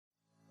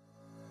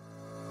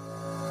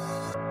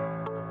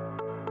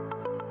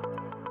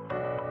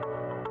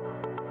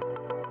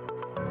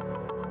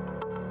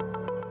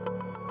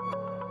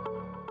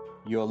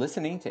You're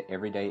listening to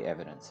Everyday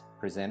Evidence,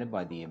 presented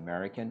by the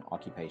American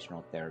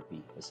Occupational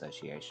Therapy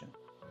Association,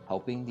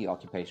 helping the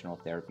occupational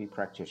therapy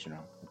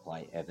practitioner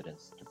apply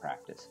evidence to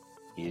practice.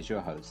 Here's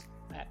your host,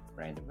 Matt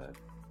Brandenburg.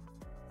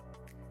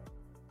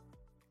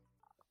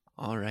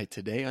 All right,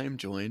 today I am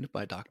joined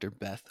by Dr.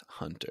 Beth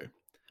Hunter,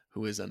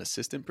 who is an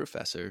assistant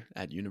professor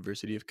at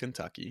University of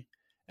Kentucky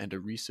and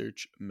a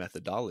research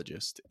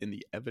methodologist in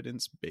the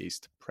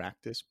evidence-based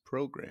practice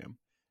program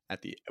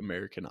at the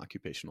American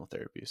Occupational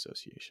Therapy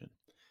Association.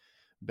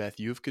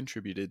 Beth, you have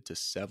contributed to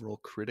several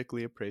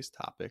critically appraised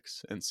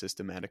topics and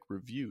systematic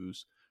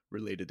reviews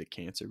related to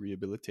cancer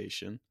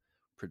rehabilitation,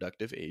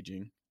 productive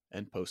aging,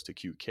 and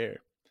post-acute care.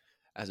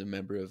 As a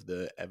member of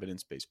the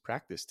evidence-based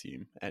practice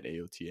team at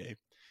AOTA,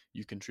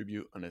 you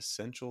contribute an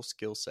essential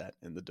skill set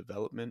in the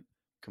development,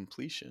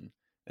 completion,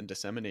 and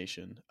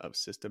dissemination of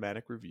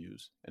systematic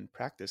reviews and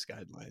practice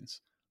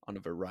guidelines on a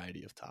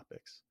variety of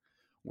topics.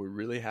 We're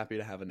really happy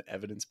to have an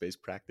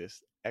evidence-based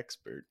practice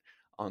expert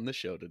on the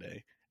show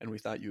today, and we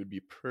thought you would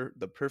be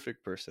the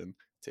perfect person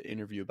to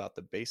interview about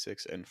the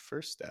basics and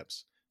first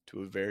steps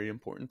to a very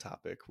important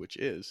topic, which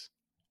is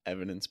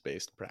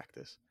evidence-based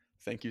practice.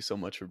 Thank you so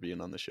much for being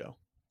on the show.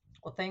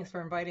 Well, thanks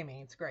for inviting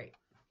me. It's great.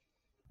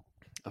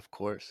 Of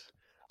course.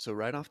 So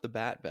right off the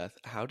bat, Beth,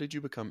 how did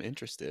you become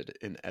interested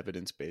in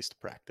evidence-based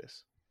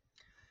practice?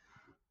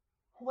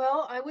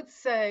 Well, I would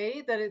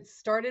say that it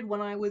started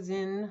when I was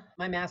in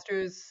my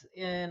master's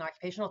in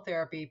occupational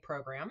therapy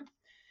program.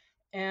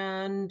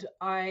 And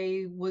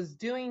I was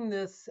doing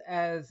this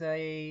as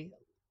a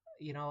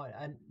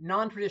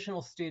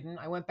non-traditional student.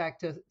 I went back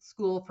to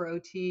school for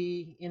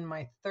OT in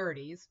my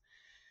 30s.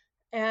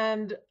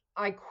 And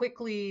I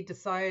quickly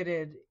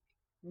decided,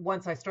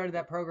 once I started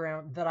that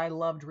program, that I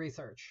loved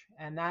research.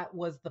 And that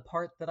was the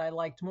part that I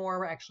liked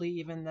more, actually,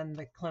 even than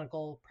the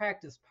clinical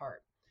practice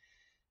part.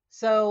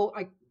 So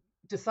I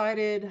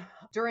decided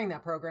during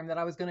that program that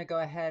I was going to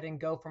go ahead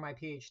and go for my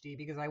PhD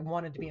because I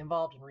wanted to be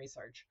involved in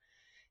research.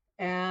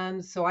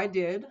 And so I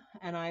did,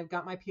 and I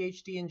got my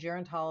PhD in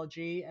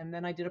gerontology, and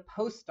then I did a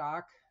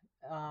postdoc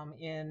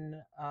in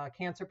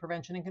cancer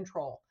prevention and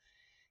control.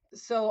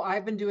 So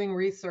I've been doing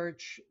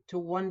research to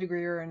one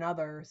degree or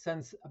another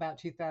since about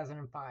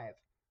 2005.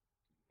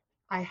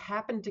 I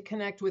happened to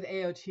connect with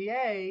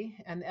AOTA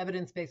and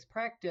evidence-based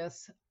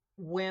practice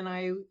when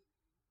I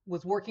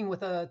was working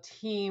with a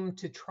team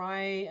to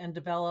try and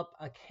develop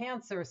a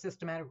cancer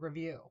systematic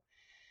review.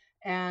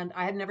 And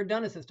I had never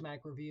done a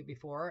systematic review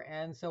before.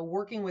 And so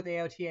working with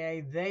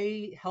AOTA,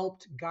 they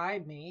helped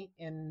guide me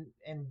in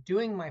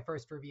doing my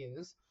first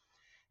reviews.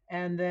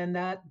 And then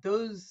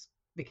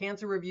the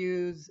cancer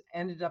reviews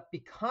ended up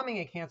becoming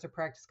a cancer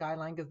practice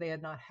guideline because they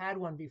had not had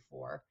one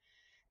before.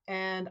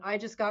 And I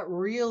just got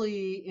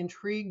really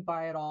intrigued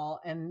by it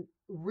all and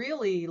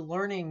really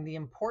learning the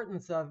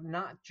importance of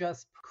not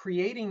just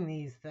creating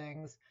these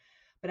things,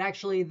 but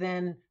actually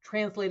then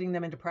translating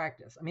them into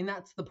practice. I mean,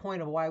 that's the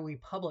point of why we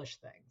publish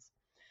things.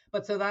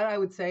 But so that, I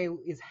would say,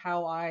 is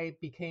how I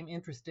became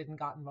interested and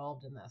got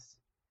involved in this.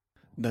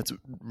 That's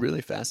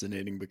really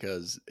fascinating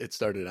because it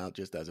started out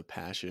just as a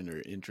passion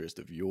or interest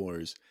of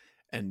yours.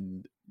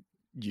 And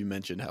you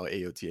mentioned how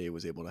AOTA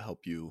was able to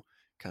help you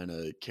kind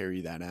of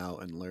carry that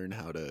out and learn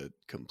how to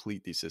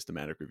complete these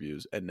systematic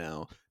reviews. And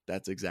now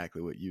that's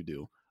exactly what you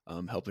do.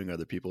 Helping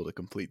other people to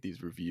complete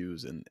these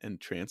reviews and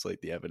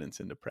translate the evidence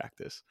into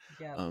practice.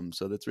 Yeah.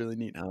 So that's really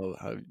neat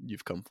how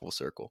you've come full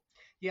circle.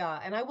 Yeah.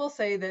 And I will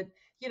say that,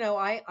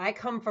 I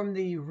come from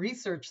the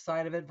research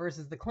side of it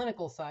versus the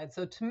clinical side.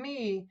 So to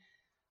me,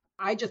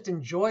 I just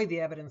enjoy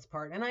the evidence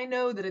part. And I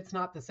know that it's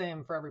not the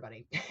same for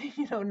everybody.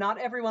 Not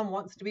everyone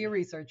wants to be a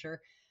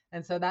researcher.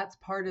 And so that's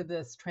part of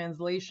this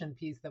translation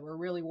piece that we're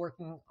really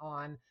working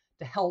on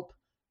to help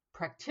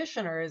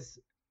practitioners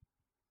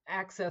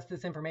access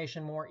this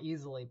information more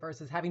easily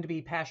versus having to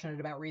be passionate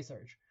about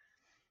research.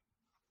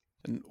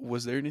 And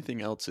was there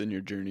anything else in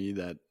your journey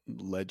that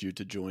led you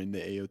to join the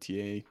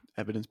AOTA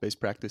evidence-based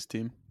practice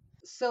team?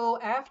 So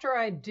after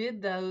I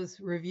did those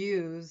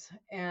reviews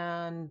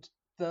and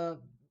the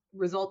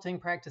resulting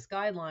practice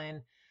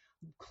guideline,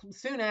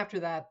 soon after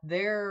that,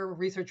 their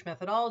research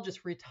methodologist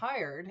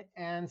retired.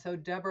 And so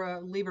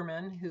Deborah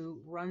Lieberman, who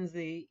runs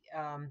the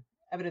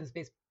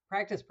evidence-based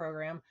practice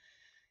program,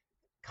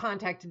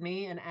 contacted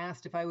me and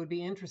asked if I would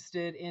be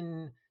interested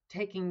in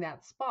taking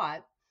that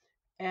spot.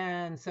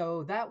 And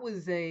so that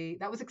was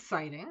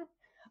exciting,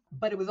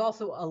 but it was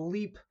also a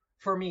leap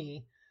for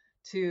me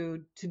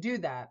to do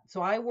that.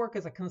 So I work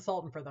as a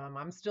consultant for them.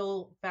 I'm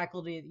still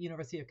faculty at the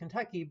University of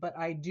Kentucky, but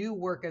I do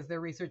work as their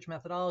research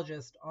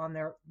methodologist on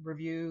their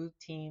review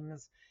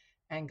teams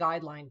and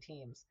guideline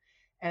teams.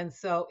 And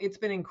so it's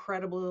been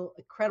incredible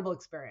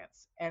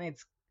experience. And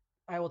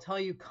I will tell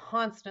you,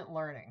 constant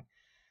learning.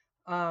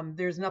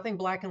 There's nothing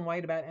black and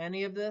white about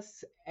any of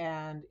this.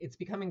 And it's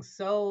becoming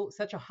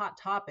such a hot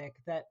topic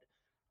that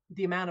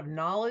the amount of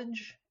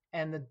knowledge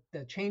and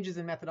the changes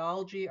in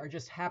methodology are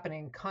just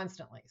happening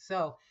constantly.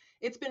 So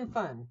it's been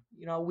fun.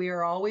 We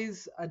are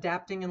always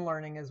adapting and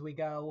learning as we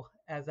go,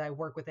 as I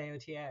work with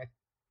AOTA.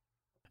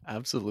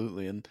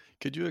 Absolutely. And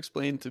could you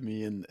explain to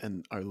me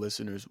and our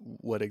listeners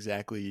what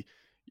exactly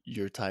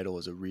your title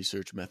as a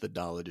research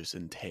methodologist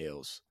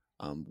entails?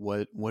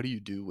 What do you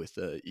do with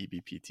the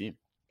EBP team?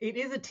 It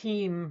is a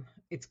team.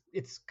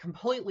 It's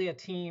completely a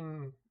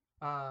team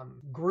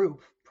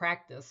group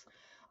practice.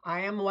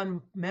 I am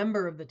one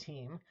member of the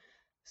team,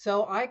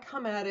 so I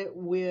come at it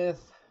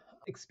with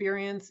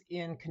experience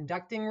in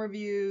conducting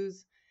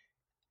reviews,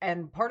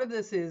 and part of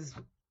this is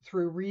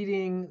through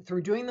reading,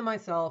 through doing them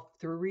myself,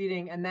 through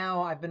reading, and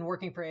now I've been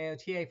working for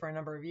AOTA for a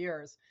number of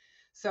years.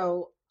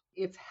 So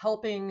it's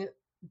helping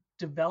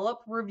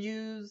develop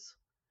reviews,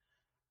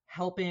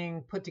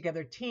 helping put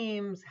together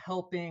teams,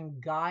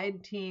 helping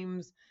guide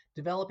teams,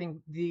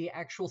 developing the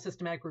actual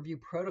systematic review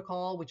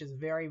protocol, which is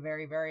very,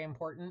 very, very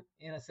important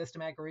in a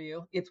systematic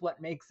review. It's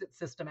what makes it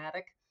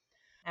systematic.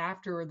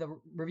 After the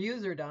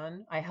reviews are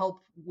done, I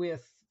help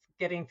with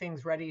getting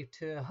things ready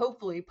to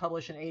hopefully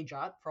publish an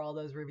AJOT for all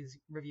those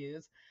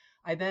reviews.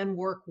 I then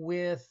work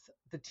with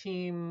the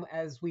team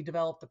as we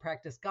develop the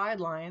practice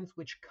guidelines,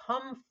 which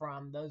come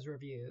from those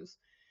reviews.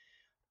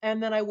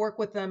 And then I work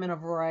with them in a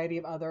variety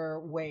of other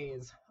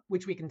ways,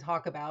 which we can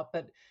talk about.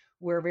 But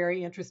we're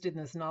very interested in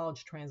this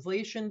knowledge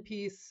translation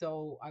piece.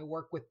 So I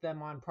work with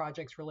them on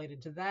projects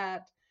related to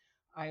that.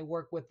 I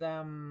work with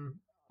them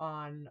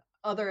on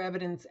other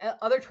evidence,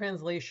 other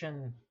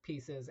translation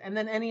pieces, and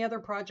then any other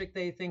project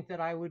they think that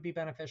I would be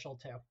beneficial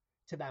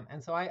to them.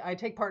 And so I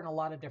take part in a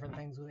lot of different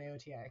things with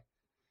AOTA.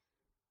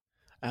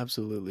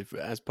 Absolutely.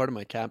 As part of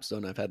my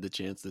capstone, I've had the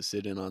chance to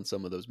sit in on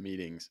some of those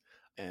meetings,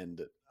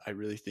 and I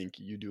really think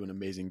you do an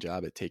amazing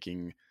job at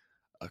taking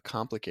a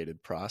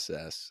complicated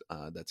process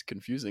that's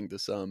confusing to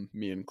some,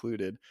 me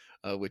included,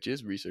 which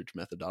is research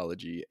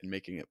methodology, and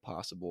making it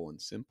possible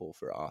and simple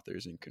for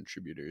authors and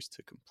contributors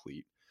to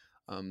complete.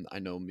 I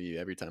know me,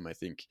 every time I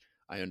think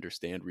I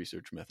understand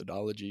research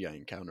methodology, I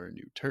encounter a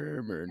new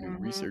term or a new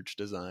Mm-hmm. research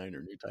design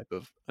or new type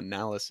of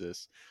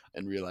analysis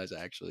and realize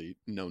I actually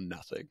know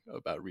nothing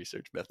about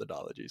research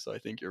methodology. So I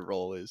think your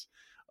role is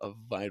of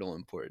vital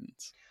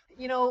importance.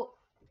 You know,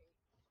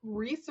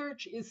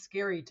 research is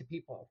scary to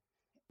people.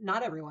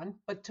 Not everyone,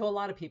 but to a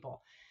lot of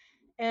people.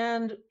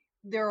 And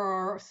there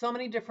are so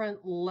many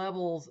different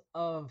levels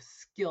of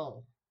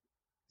skill.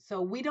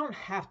 So we don't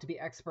have to be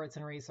experts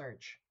in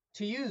research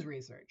to use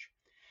research.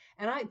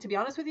 And to be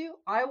honest with you,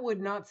 I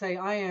would not say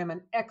I am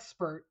an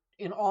expert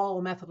in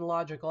all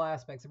methodological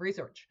aspects of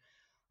research.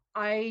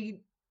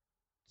 I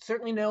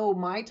certainly know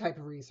my type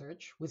of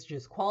research, which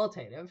is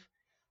qualitative,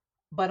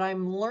 but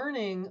I'm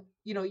learning,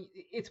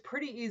 it's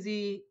pretty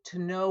easy to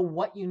know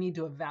what you need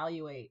to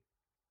evaluate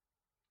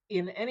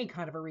in any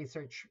kind of a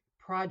research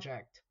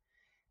project.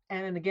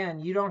 And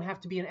again, you don't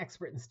have to be an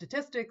expert in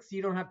statistics,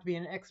 you don't have to be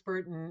an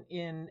expert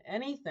in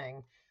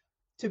anything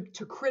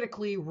to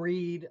critically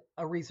read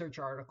a research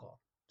article.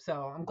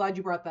 So I'm glad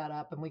you brought that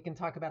up, and we can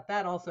talk about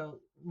that also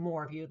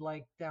more if you'd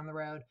like down the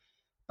road.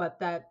 But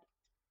that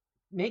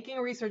making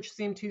research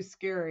seem too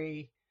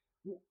scary,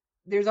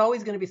 there's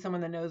always going to be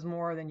someone that knows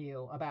more than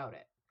you about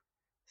it.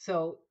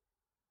 So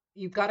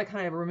you've got to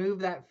kind of remove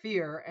that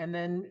fear and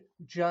then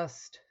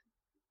just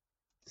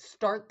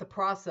start the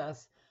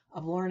process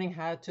of learning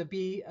how to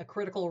be a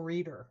critical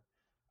reader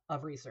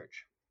of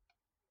research.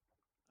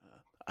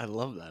 I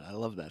love that. I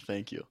love that.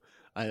 Thank you.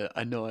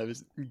 I know I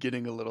was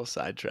getting a little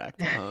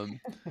sidetracked.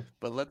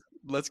 But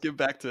let's get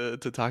back to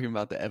talking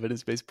about the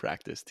evidence-based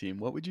practice team.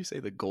 What would you say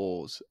the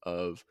goals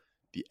of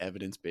the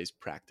evidence-based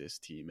practice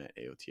team at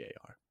AOTA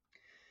are?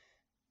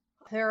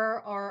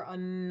 There are a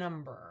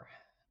number.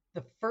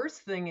 The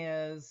first thing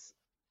is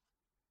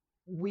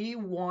we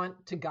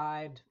want to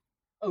guide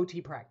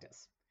OT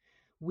practice.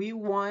 We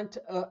want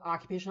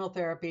occupational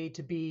therapy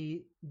to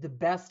be the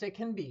best it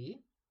can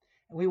be.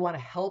 And we want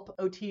to help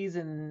OTs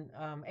and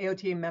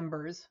AOTA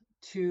members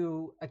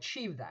to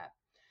achieve that.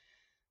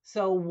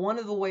 So one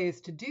of the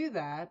ways to do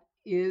that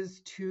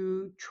is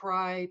to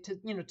try to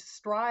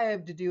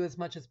strive to do as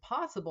much as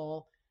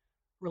possible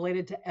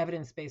related to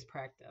evidence-based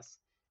practice.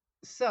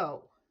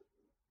 So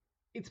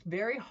it's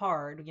very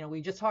hard.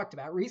 We just talked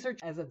about research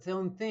as its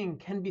own thing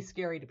can be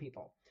scary to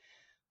people.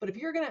 But if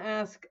you're going to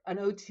ask an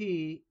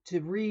OT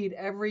to read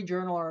every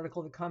journal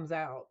article that comes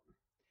out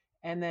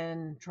and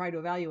then try to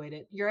evaluate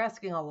it, you're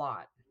asking a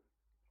lot.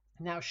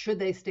 Now, should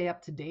they stay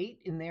up to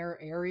date in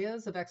their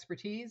areas of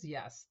expertise?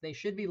 Yes, they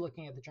should be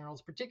looking at the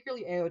journals,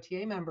 particularly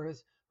AOTA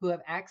members who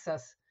have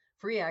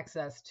free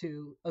access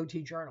to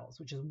OT journals,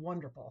 which is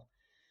wonderful.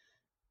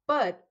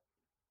 But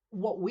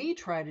what we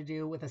try to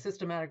do with a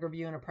systematic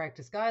review and a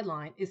practice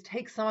guideline is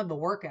take some of the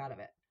work out of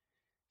it.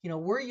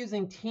 We're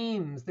using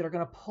teams that are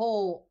going to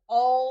pull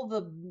all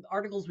the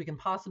articles we can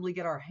possibly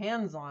get our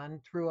hands on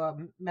through a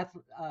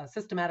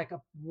systematic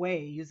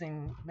way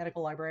using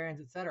medical librarians,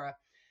 et cetera,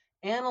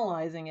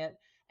 analyzing it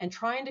and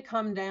trying to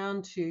come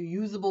down to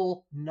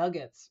usable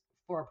nuggets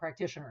for a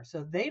practitioner.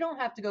 So they don't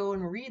have to go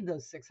and read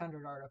those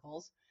 600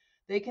 articles.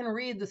 They can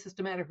read the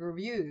systematic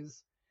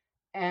reviews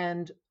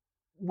and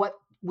what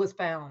was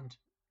found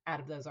out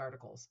of those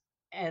articles,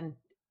 and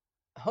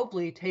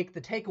hopefully take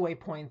the takeaway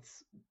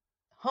points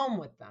home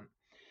with them.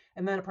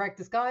 And then a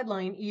practice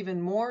guideline,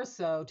 even more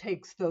so,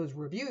 takes those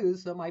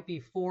reviews. So it might be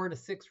 4 to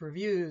 6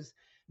 reviews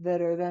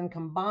that are then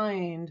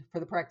combined for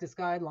the practice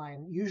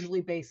guideline,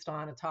 usually based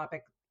on a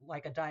topic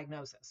like a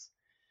diagnosis.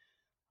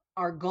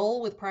 Our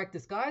goal with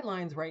practice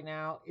guidelines right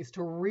now is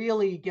to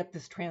really get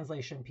this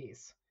translation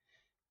piece,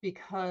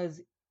 because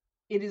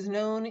it is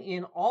known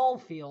in all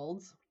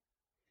fields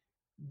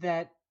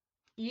that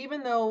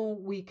even though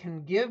we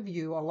can give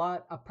you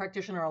a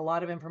practitioner, a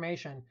lot of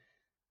information,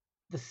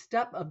 the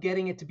step of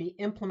getting it to be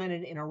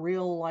implemented in a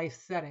real life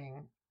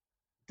setting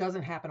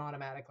doesn't happen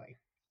automatically.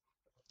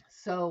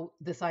 So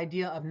this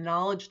idea of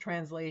knowledge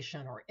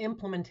translation or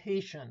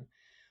implementation,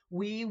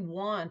 we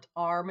want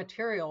our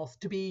materials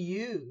to be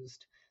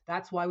used.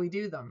 That's why we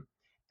do them.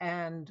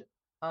 And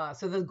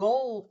so the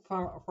goal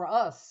for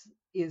us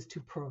is to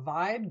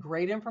provide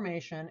great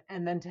information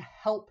and then to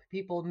help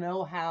people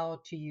know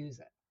how to use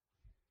it.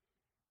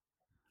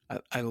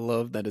 I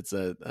love that it's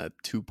a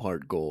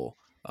two-part goal.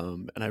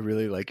 And I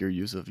really like your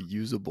use of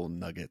usable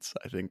nuggets.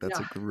 I think that's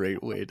Yeah. a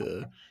great way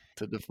to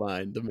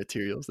define the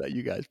materials that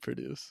you guys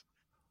produce.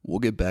 We'll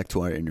get back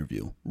to our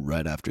interview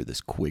right after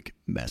this quick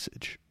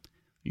message.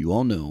 You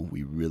all know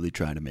we really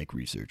try to make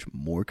research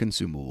more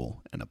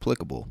consumable and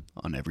applicable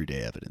on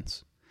everyday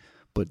evidence.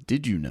 But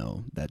did you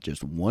know that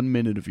just 1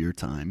 minute of your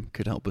time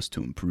could help us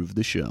to improve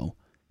the show,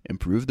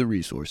 improve the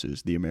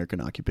resources the American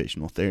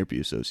Occupational Therapy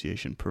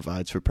Association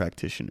provides for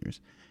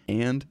practitioners,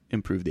 and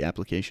improve the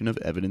application of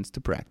evidence to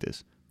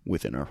practice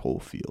within our whole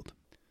field?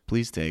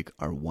 Please take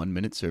our 1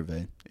 minute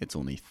survey. It's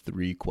only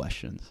 3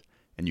 questions,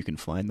 and you can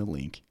find the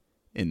link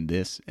in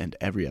this and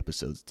every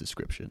episode's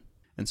description,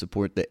 and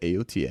support the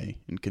AOTA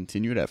in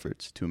continued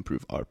efforts to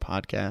improve our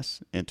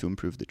podcasts and to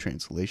improve the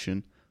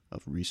translation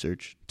of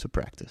research to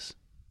practice.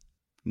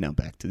 Now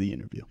back to the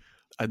interview.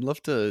 I'd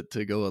love to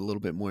go a little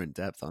bit more in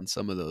depth on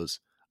some of those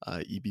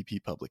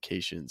EBP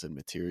publications and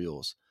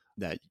materials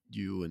that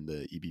you and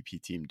the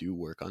EBP team do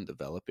work on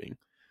developing.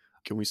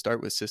 Can we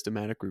start with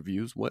systematic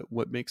reviews?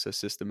 What makes a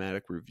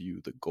systematic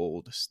review the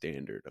gold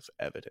standard of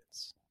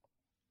evidence?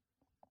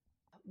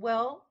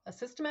 Well, a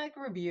systematic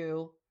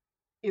review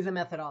is a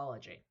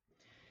methodology.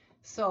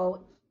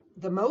 So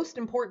the most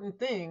important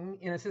thing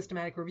in a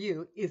systematic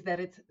review is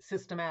that it's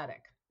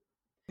systematic.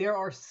 There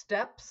are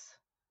steps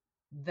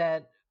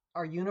that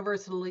are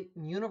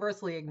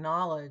universally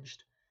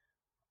acknowledged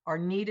are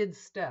needed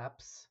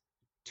steps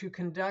to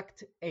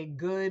conduct a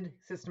good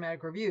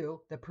systematic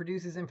review that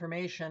produces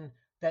information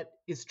that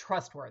is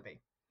trustworthy.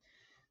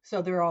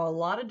 So there are a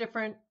lot of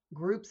different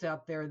groups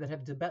out there that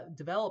have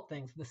developed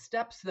things. The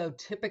steps, though,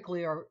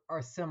 typically are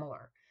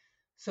similar.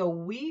 So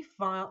we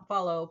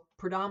follow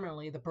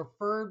predominantly the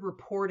preferred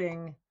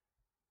reporting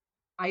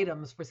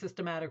items for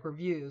systematic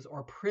reviews,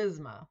 or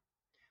PRISMA,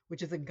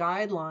 which is a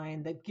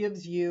guideline that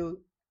gives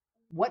you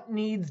what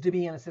needs to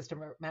be in a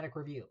systematic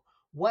review,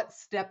 what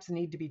steps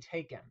need to be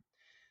taken.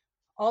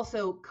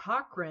 Also,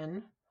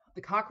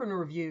 the Cochrane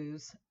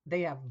reviews,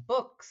 they have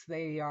books.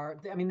 They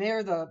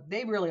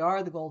really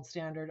are the gold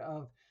standard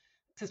of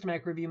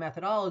systematic review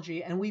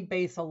methodology, and we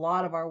base a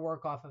lot of our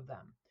work off of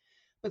them.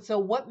 But so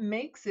what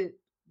makes it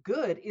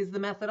good is the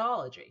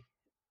methodology.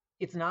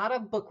 It's not a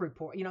book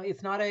report,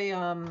 it's not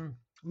a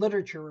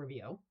literature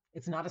review.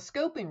 It's not a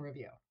scoping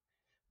review.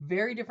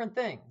 Very different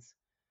things.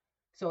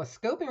 So a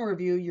scoping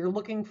review, you're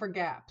looking for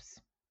gaps.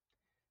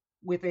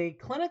 With a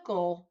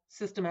clinical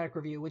systematic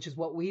review, which is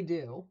what we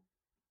do,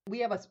 we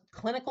have a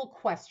clinical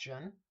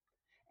question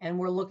and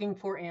we're looking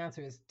for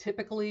answers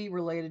typically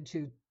related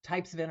to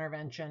types of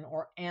intervention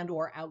or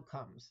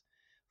outcomes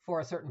for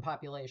a certain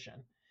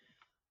population.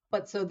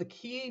 But so the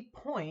key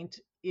point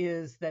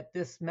is that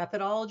this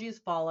methodology is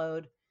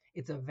followed.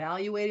 It's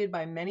evaluated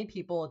by many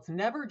people. It's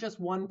never just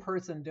one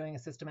person doing a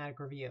systematic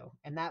review,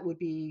 and that would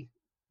be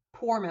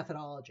poor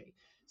methodology.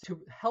 To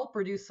help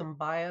reduce some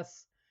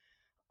bias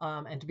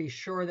and to be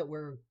sure that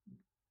we're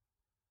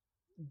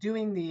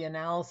doing the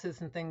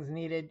analysis and things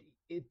needed,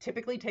 it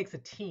typically takes a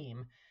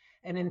team.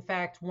 And in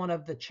fact, one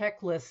of the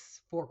checklists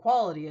for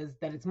quality is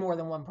that it's more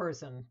than one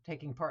person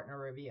taking part in a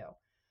review.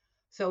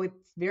 So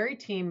it's very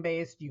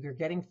team-based. You're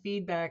getting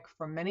feedback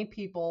from many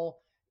people.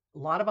 A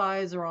lot of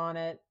eyes are on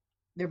it.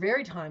 They're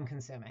very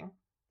time-consuming.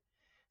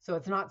 So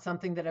it's not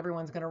something that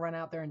everyone's going to run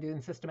out there and do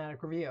in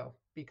systematic review,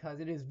 because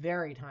it is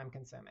very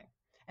time-consuming.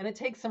 And it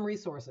takes some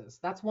resources.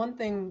 That's one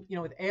thing,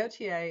 with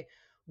AOTA,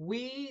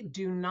 we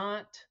do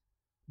not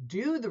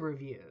do the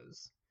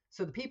reviews.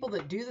 So the people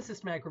that do the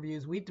systematic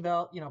reviews, we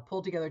develop,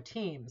 pull together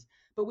teams,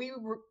 but we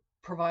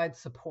provide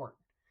support.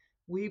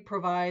 We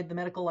provide the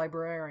medical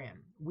librarian.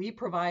 We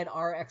provide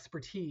our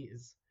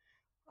expertise.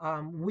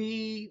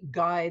 We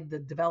guide the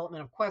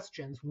development of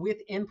questions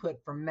with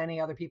input from many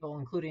other people,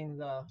 including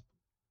the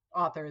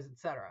authors,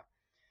 etc.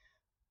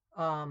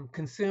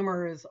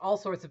 Consumers, all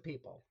sorts of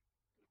people.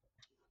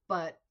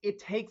 But it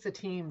takes a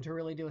team to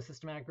really do a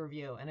systematic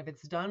review. And if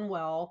it's done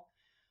well,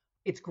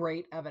 it's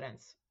great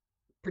evidence,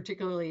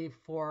 particularly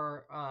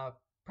for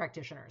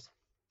practitioners.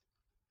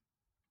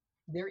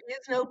 There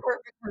is no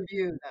perfect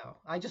review, though.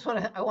 I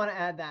want to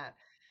add that.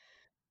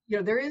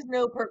 There is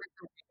no perfect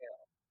review.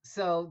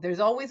 So there's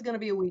always going to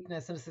be a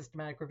weakness in a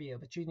systematic review,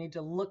 but you need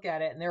to look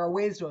at it, and there are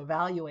ways to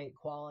evaluate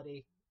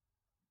quality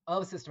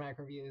of systematic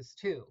reviews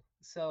too.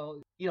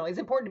 So, it's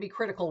important to be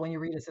critical when you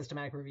read a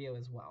systematic review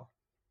as well.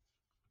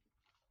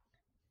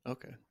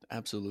 Okay,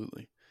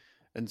 absolutely.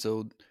 And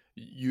so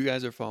you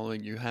guys are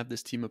following, you have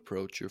this team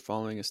approach, you're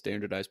following a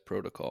standardized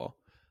protocol.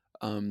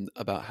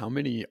 About how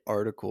many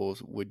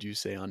articles would you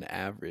say on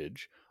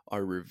average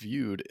are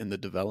reviewed in the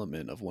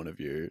development of one of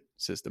your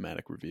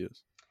systematic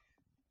reviews?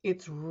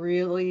 It's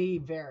really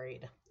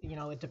varied.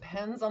 It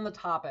depends on the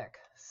topic.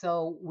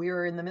 So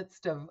we're in the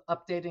midst of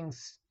updating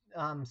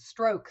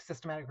stroke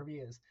systematic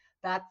reviews.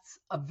 That's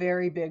a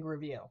very big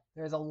review.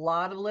 There's a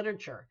lot of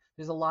literature.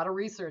 There's a lot of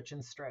research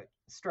in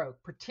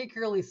stroke,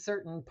 particularly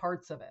certain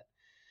parts of it.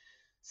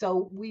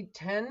 So we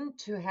tend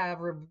to have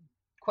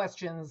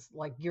questions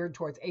like geared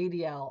towards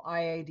ADL,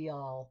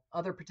 IADL,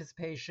 other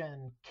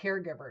participation,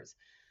 caregivers.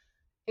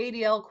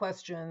 ADL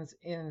questions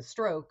in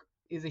stroke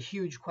is a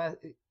huge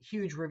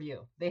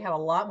review. They have a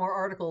lot more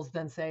articles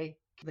than, say,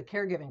 the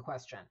caregiving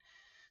question.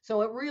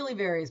 So it really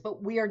varies,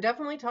 but we are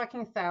definitely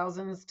talking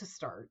thousands to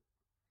start.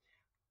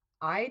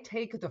 I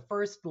take the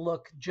first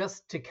look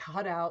just to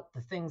cut out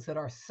the things that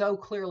are so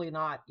clearly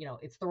not,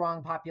 it's the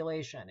wrong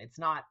population. It's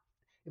not,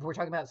 if we're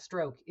talking about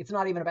stroke, it's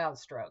not even about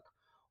stroke,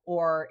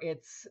 or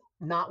it's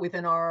not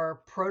within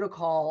our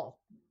protocol,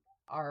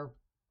 our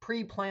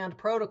pre-planned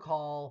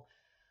protocol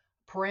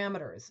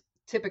parameters,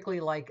 typically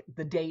like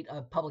the date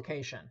of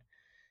publication.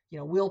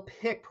 We'll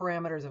pick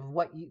parameters of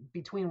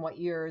between what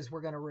years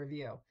we're going to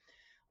review,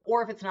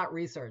 or if it's not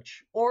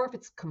research, or if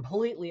it's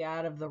completely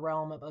out of the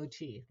realm of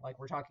OT, like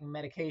we're talking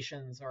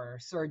medications or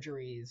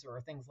surgeries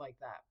or things like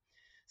that.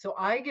 So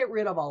I get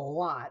rid of a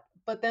lot,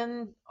 but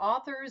then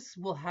authors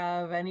will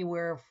have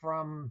anywhere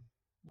from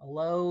a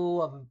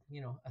low of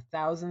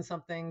 1,000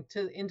 something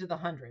to into the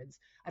hundreds.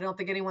 I don't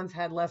think anyone's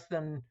had less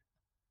than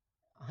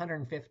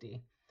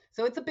 150.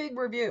 So it's a big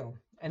review,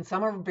 and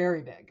some are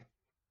very big.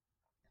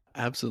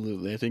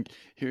 Absolutely. I think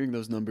hearing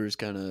those numbers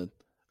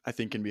I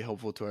think can be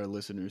helpful to our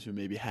listeners who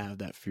maybe have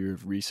that fear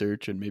of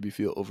research and maybe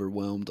feel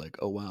overwhelmed like,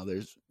 oh wow,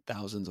 there's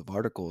thousands of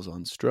articles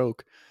on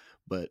stroke.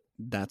 But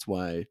that's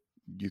why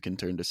you can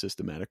turn to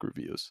systematic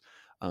reviews,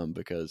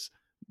 because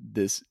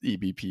this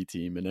EBP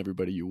team and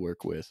everybody you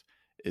work with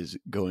is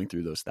going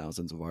through those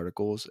thousands of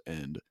articles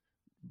and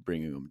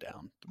bringing them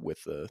down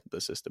with the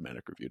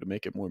systematic review to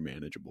make it more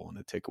manageable and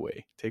to take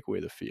away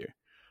the fear.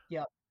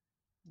 Yep.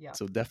 Yeah.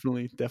 So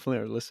definitely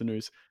our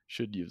listeners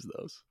should use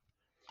those.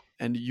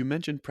 And you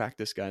mentioned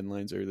practice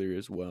guidelines earlier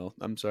as well.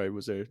 I'm sorry,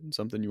 was there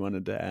something you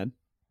wanted to add?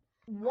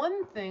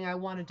 One thing I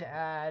wanted to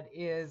add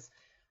is,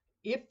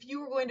 if you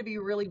were going to be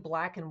really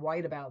black and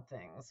white about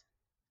things,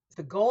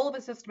 the goal of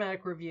a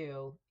systematic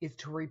review is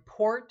to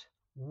report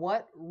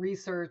what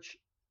research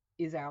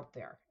is out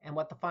there and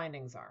what the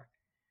findings are.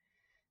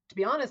 To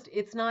be honest,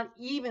 it's not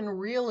even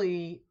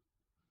really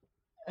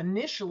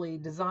initially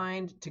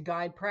designed to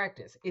guide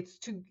practice. It's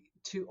to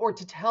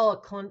tell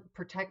a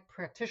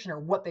practitioner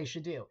what they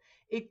should do.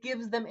 It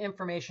gives them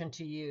information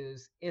to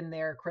use in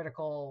their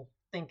critical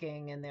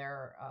thinking and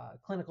their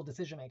clinical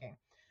decision making.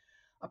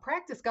 A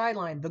practice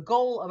guideline, the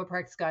goal of a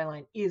practice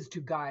guideline is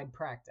to guide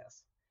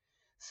practice.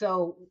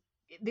 So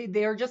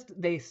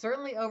they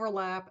certainly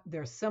overlap.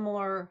 They're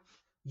similar.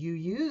 You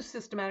use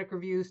systematic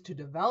reviews to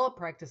develop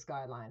practice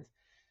guidelines,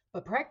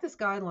 but practice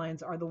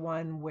guidelines are the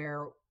one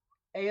where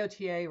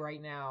AOTA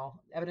right now,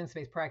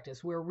 evidence-based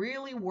practice, we're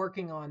really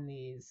working on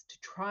these to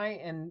try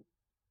and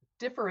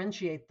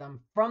differentiate them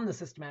from the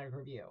systematic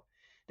review.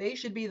 They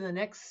should be the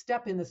next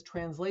step in this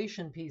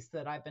translation piece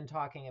that I've been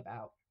talking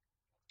about.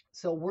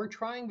 So we're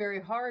trying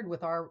very hard with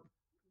the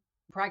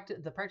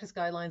practice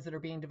guidelines that are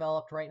being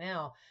developed right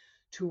now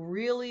to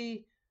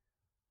really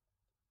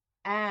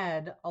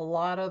add a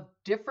lot of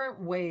different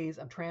ways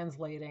of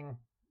translating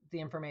the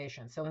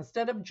information. So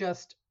instead of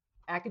just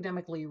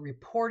academically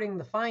reporting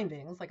the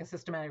findings like a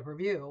systematic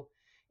review,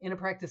 in a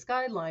practice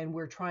guideline,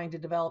 we're trying to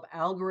develop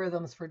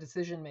algorithms for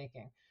decision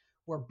making.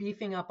 We're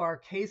beefing up our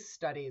case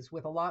studies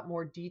with a lot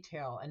more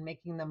detail and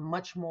making them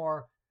much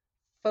more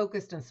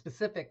focused and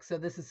specific. So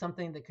this is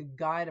something that could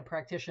guide a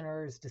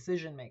practitioner's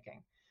decision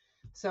making.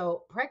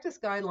 So practice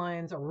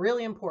guidelines are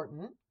really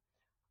important,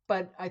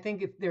 but I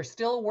think they're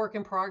still a work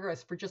in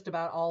progress for just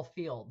about all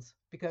fields,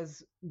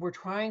 because we're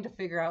trying to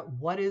figure out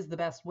what is the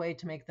best way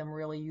to make them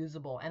really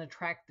usable and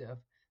attractive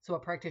so a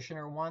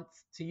practitioner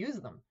wants to use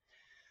them.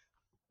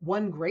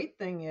 One great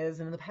thing is,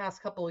 in the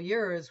past couple of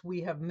years,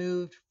 we have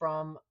moved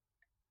from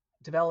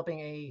developing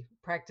a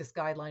practice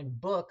guideline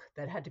book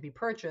that had to be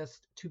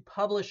purchased to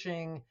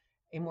publishing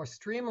a more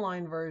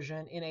streamlined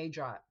version in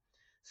AJOT.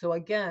 So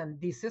again,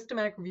 these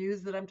systematic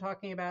reviews that I'm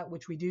talking about,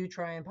 which we do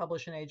try and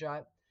publish in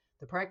AJOT,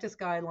 the practice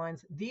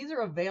guidelines, these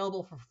are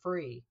available for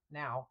free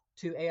now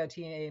to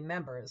AOTA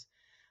members.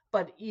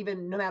 But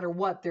even no matter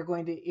what, they're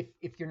going to,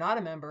 if you're not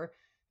a member,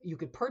 you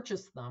could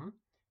purchase them,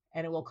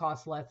 and it will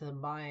cost less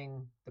than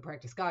buying the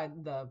practice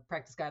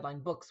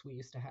guideline books we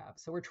used to have.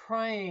 So we're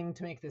trying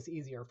to make this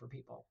easier for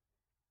people.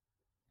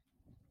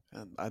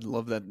 I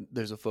love that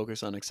there's a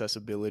focus on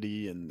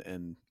accessibility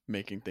and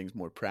making things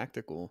more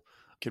practical.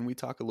 Can we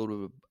talk a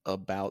little bit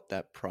about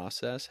that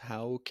process?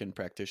 How can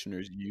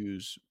practitioners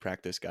use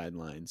practice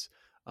guidelines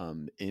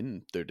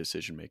in their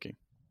decision making?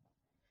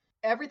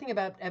 Everything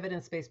about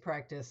evidence-based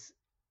practice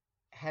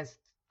has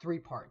three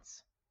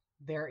parts.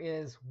 There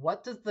is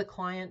what does the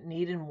client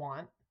need and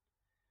want?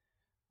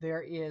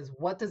 There is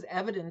what does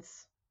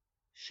evidence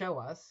show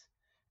us?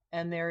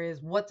 And there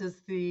is what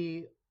does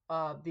the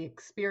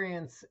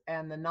experience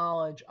and the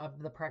knowledge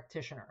of the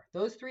practitioner.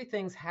 Those three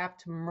things have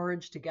to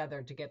merge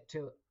together to get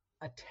to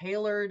a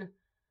tailored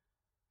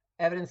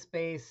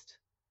evidence-based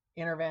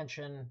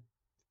intervention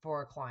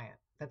for a client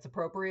that's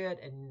appropriate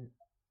and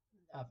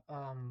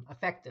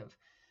effective.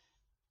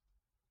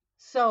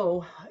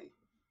 So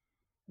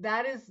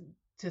that is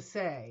to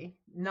say,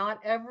 not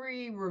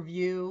every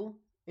review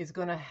is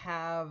going to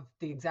have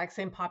the exact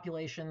same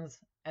populations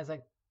as a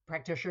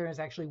practitioner is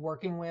actually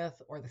working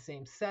with, or the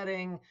same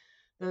setting,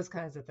 those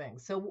kinds of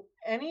things. So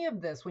any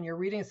of this, when you're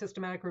reading a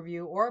systematic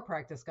review or a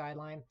practice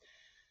guideline,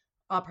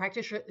 a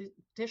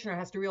practitioner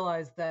has to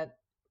realize that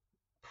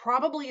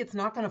probably it's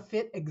not going to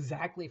fit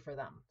exactly for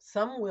them.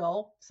 Some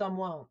will, some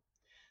won't.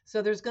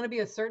 So there's going to be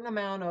a certain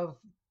amount of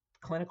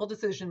clinical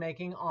decision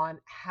making on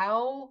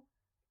how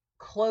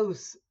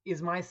close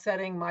is my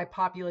setting, my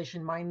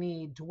population, my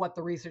need to what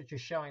the research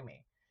is showing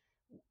me.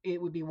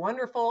 It would be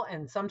wonderful,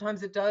 and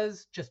sometimes it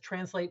does just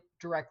translate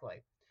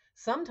directly.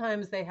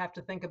 Sometimes they have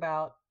to think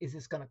about, is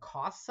this going to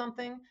cost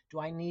something? Do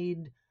I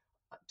need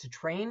to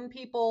train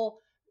people?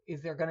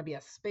 Is there going to be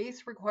a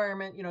space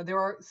requirement?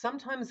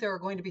 Sometimes there are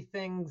going to be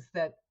things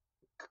that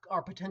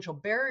are potential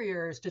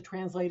barriers to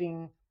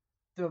translating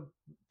the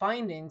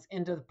findings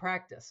into the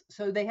practice.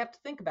 So they have to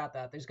think about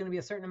that. There's going to be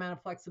a certain amount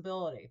of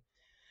flexibility.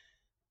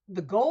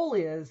 The goal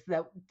is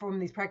that from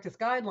these practice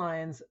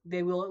guidelines,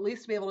 they will at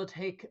least be able to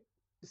take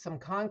some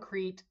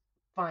concrete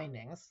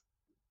findings,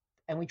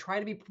 and we try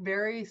to be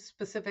very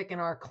specific in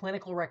our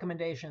clinical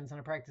recommendations in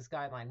a practice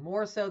guideline,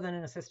 more so than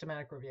in a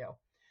systematic review.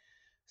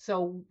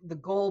 So the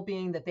goal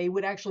being that they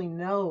would actually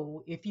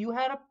know, if you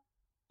had a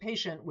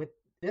patient with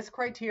this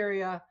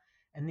criteria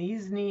and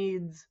these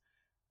needs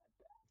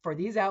for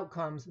these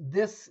outcomes,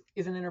 this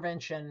is an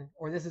intervention,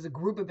 or this is a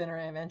group of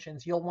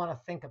interventions you'll want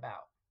to think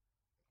about.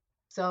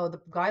 So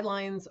the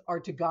guidelines are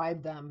to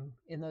guide them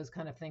in those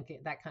kind of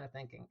thinking, that kind of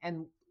thinking.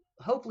 And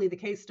hopefully the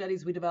case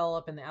studies we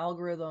develop and the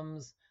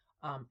algorithms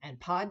and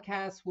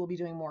podcasts, we'll be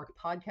doing more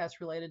podcasts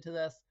related to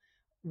this,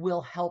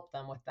 will help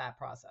them with that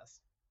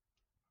process.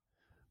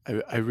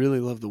 I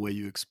really love the way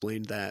you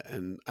explained that.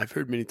 And I've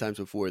heard many times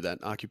before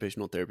that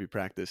occupational therapy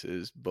practice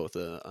is both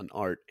an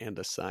art and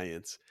a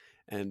science.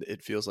 And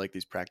it feels like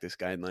these practice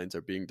guidelines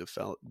are being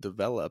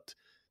developed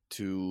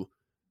to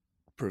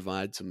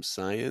provide some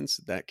science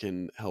that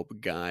can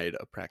help guide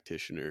a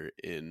practitioner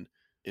in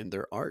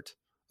their art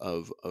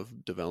of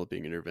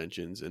developing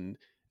interventions and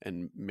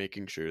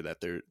making sure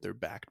that they're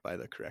backed by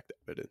the correct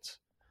evidence.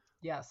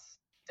 Yes,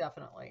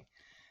 definitely.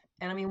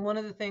 And I mean, one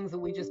of the things that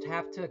we just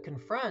have to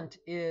confront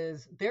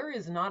is there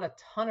is not a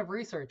ton of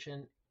research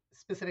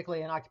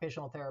specifically in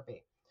occupational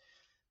therapy.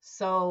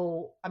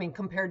 So, I mean,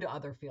 compared to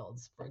other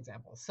fields, for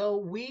example. So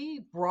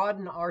we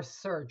broaden our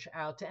search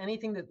out to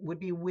anything that would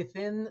be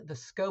within the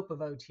scope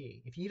of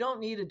OT. If you don't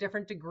need a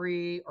different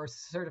degree or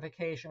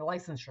certification or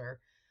licensure,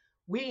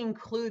 we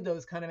include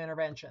those kind of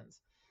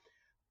interventions.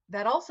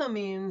 That also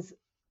means,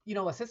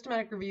 a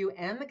systematic review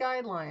and the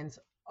guidelines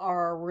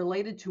are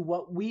related to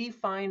what we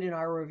find in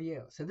our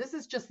review. So this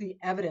is just the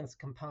evidence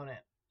component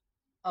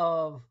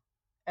of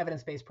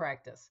evidence-based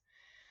practice.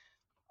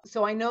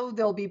 So I know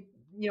there'll be,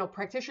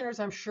 practitioners,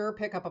 I'm sure,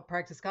 pick up a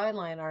practice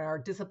guideline and are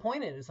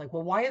disappointed. It's like,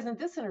 well, why isn't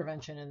this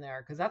intervention in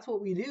there? Because that's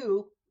what we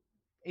do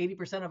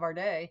 80% of our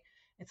day.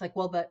 It's like,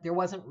 well, there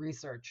wasn't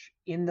research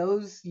in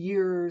those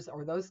years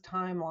or those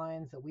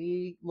timelines that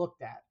we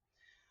looked at.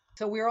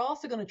 So we're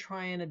also going to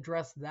try and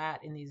address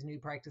that in these new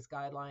practice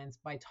guidelines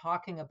by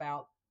talking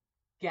about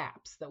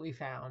gaps that we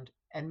found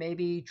and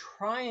maybe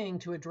trying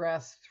to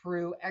address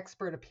through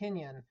expert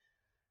opinion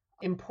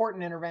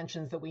important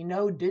interventions that we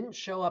know didn't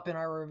show up in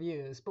our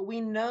reviews, but we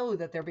know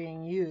that they're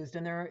being used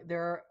and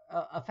they're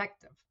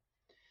effective.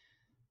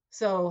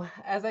 So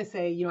as I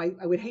say,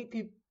 I would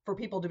hate for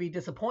people to be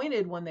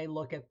disappointed when they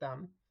look at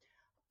them.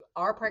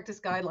 Our practice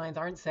guidelines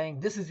aren't saying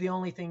this is the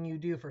only thing you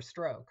do for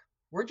stroke.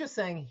 We're just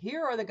saying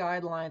here are the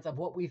guidelines of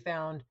what we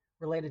found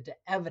related to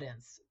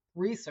evidence,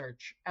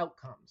 research,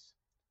 outcomes,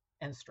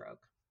 and stroke.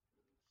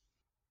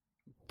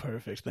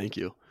 Perfect. Thank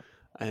you.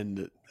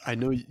 And I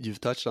know you've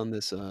touched on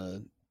this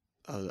a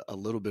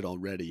little bit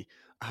already.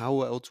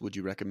 How else would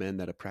you recommend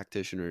that a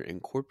practitioner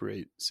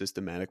incorporate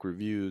systematic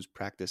reviews,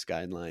 practice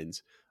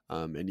guidelines,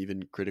 and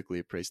even critically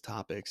appraised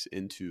topics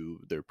into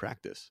their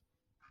practice?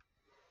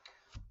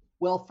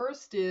 Well,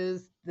 first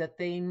is that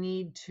they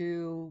need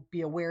to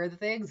be aware that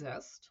they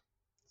exist.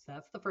 So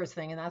that's the first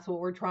thing. And that's what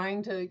we're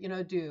trying to,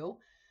 do.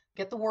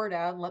 Get the word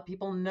out and let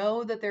people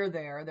know that they're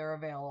there, they're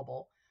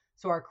available.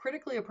 So our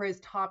critically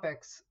appraised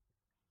topics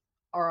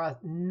are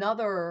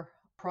another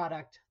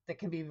product that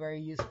can be very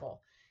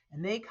useful.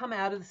 and they come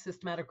out of the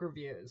systematic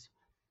reviews.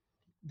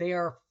 They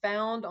are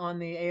found on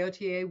the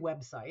AOTA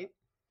website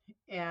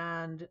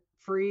and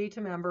free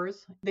to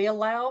members. They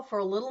allow for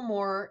a little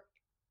more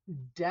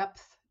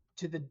depth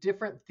to the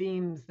different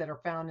themes that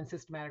are found in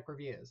systematic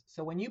reviews.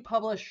 So when you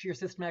publish your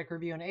systematic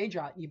review in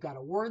AJOT, you've got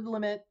a word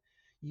limit.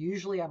 You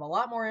usually have a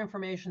lot more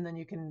information than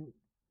you can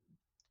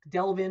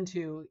delve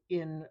into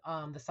in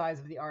the size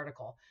of the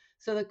article.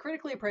 So the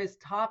critically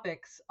appraised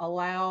topics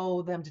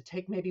allow them to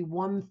take maybe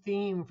one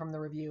theme from the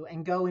review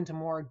and go into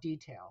more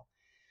detail.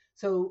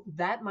 So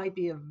that might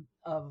be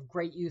of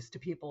great use to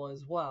people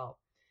as well.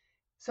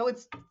 So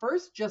it's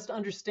first just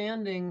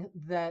understanding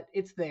that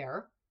it's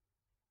there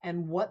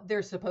and what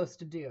they're supposed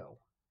to do.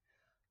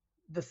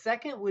 The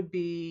second would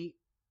be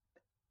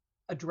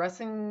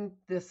addressing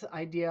this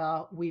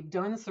idea. We've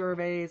done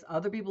surveys,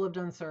 other people have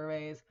done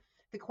surveys,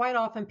 that quite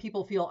often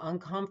people feel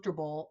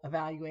uncomfortable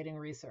evaluating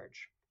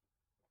research.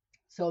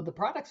 So the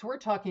products we're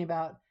talking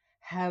about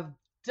have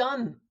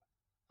done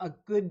a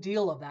good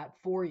deal of that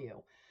for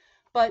you.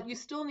 But you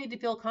still need to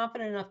feel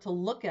confident enough to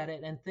look at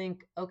it and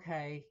think,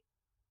 okay,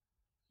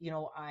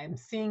 I'm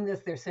seeing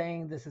this. They're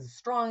saying this is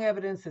strong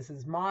evidence, this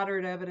is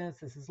moderate evidence,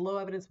 this is low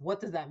evidence.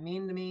 What does that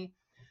mean to me?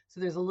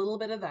 So there's a little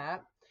bit of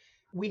that.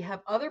 We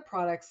have other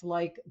products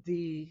like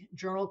the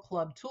Journal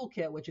Club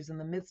Toolkit, which is in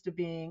the midst of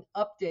being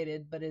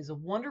updated, but is a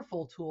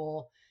wonderful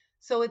tool.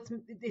 So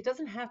it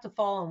doesn't have to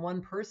fall on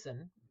one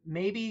person.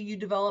 Maybe you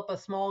develop a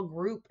small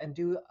group and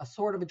do a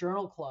sort of a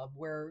journal club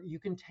where you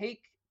can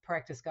take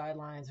practice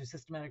guidelines or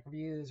systematic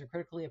reviews or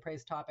critically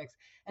appraised topics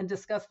and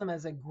discuss them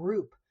as a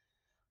group,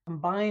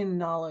 combine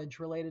knowledge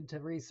related to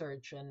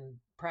research and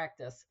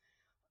practice,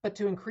 but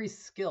to increase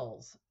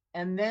skills.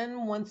 And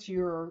then once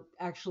you're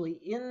actually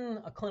in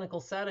a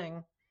clinical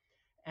setting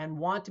and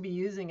want to be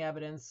using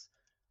evidence,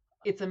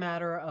 it's a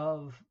matter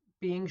of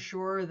being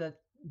sure that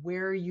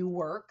where you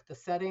work, the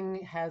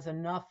setting has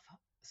enough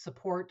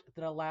support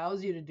that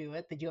allows you to do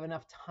it, that you have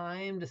enough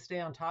time to stay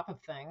on top of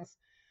things,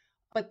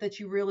 but that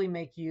you really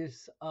make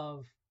use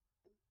of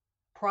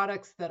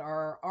products that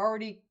are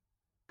already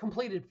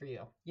completed for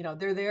you.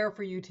 They're there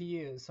for you to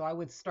use. So I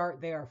would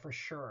start there for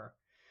sure.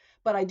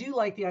 But I do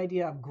like the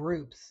idea of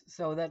groups,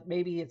 so that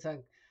maybe it's a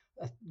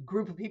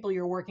group of people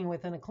you're working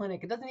with in a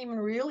clinic. It doesn't even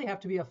really have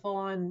to be a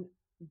full-on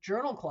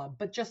journal club,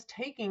 but just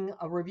taking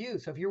a review.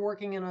 So if you're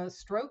working in a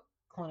stroke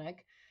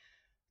clinic,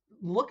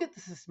 look at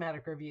the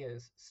systematic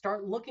reviews,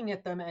 start looking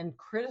at them and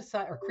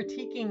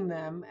critiquing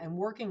them and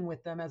working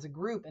with them as a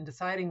group and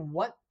deciding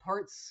what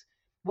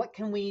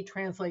can we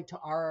translate to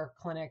our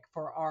clinic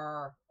for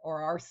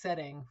our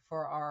setting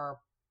for our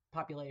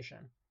population.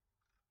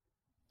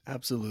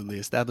 Absolutely.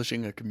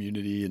 Establishing a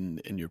community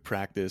in your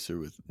practice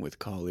or with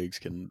colleagues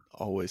can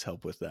always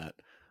help with that.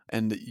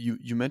 And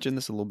you mentioned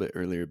this a little bit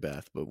earlier,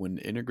 Beth, but when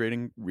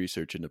integrating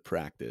research into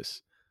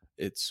practice,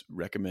 it's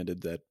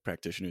recommended that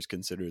practitioners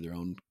consider their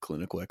own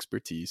clinical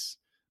expertise,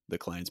 the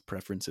client's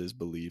preferences,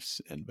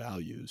 beliefs, and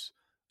values,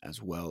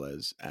 as well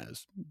as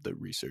the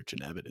research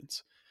and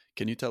evidence.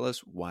 Can you tell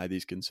us why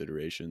these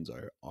considerations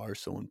are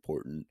so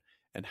important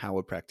and how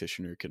a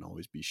practitioner can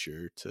always be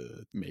sure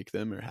to make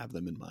them or have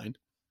them in mind?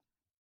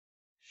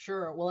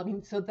 Sure.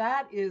 Well, so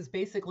that is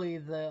basically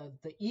the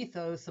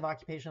ethos of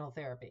occupational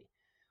therapy.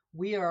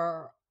 We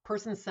are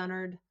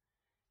person-centered.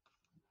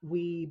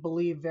 We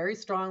believe very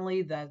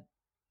strongly that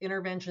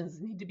interventions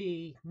need to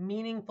be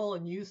meaningful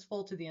and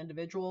useful to the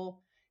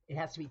individual. It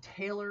has to be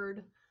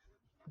tailored.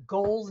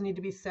 Goals need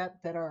to be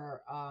set that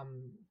are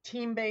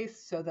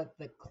team-based so that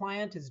the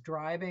client is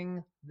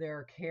driving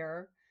their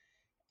care.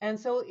 And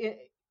so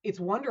it's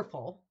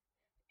wonderful,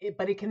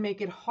 but it can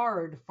make it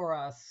hard for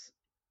us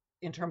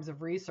in terms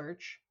of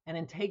research and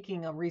in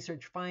taking a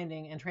research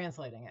finding and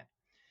translating it.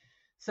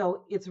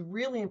 So it's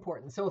really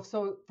important. So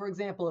for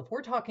example, if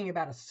we're talking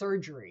about a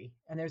surgery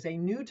and there's a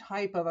new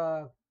type of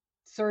a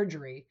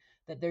surgery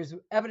that there's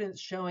evidence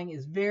showing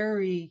is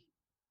very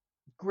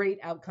great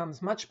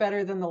outcomes, much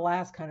better than the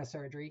last kind of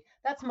surgery,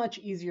 that's much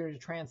easier to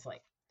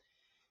translate.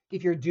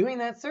 If you're doing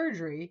that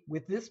surgery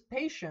with this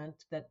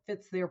patient that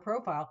fits their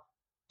profile,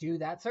 do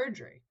that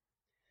surgery.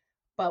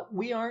 But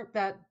we aren't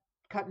that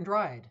cut and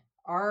dried.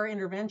 Our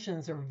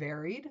interventions are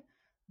varied.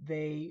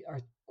 They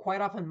are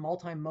quite often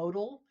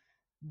multimodal.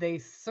 They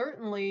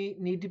certainly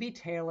need to be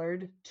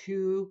tailored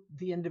to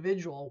the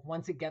individual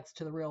once it gets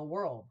to the real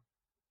world.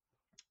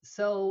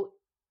 So,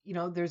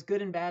 there's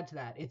good and bad to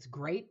that. It's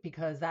great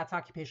because that's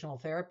occupational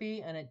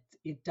therapy and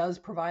it does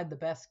provide the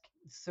best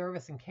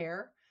service and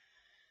care.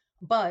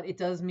 But it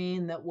does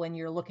mean that when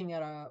you're looking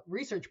at a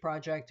research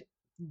project,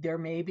 there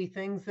may be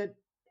things that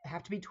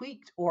have to be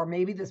tweaked, or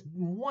maybe this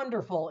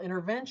wonderful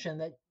intervention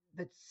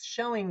that's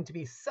showing to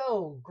be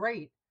so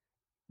great,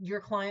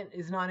 your client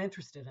is not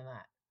interested in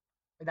that.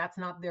 That's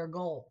not their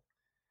goal.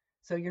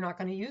 So you're not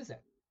going to use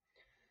it.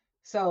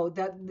 So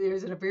that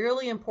there's a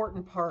really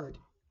important part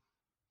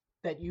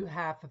that you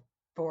have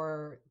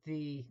for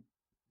the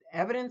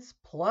evidence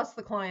plus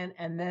the client,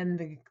 and then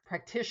the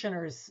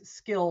practitioner's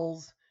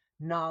skills,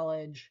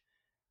 knowledge,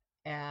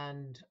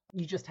 and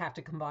you just have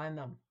to combine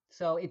them.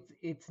 So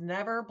it's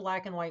never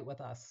black and white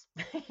with us.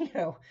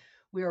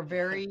 We are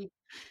very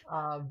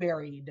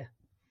varied.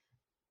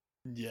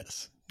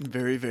 Yes,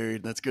 very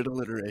varied. That's good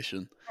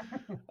alliteration.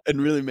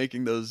 And really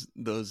making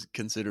those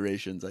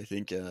considerations, I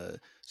think,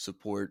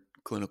 support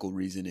clinical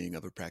reasoning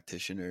of a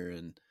practitioner.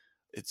 And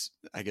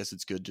I guess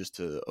it's good just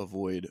to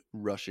avoid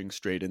rushing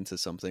straight into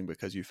something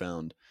because you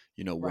found,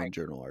 one Right.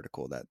 journal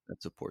article that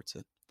supports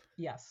it.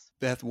 Yes.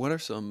 Beth, what are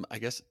some, I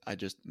guess I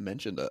just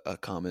mentioned a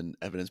common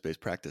evidence-based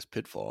practice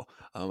pitfall.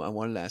 I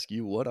wanted to ask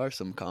you, what are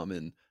some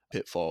common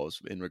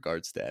pitfalls in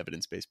regards to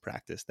evidence-based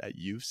practice that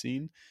you've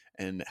seen,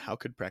 and how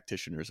could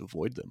practitioners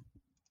avoid them?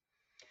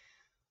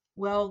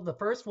 Well, the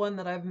first one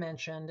that I've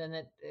mentioned, and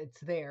it's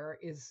there,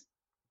 is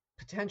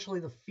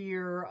potentially the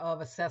fear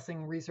of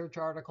assessing research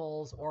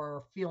articles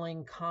or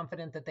feeling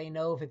confident that they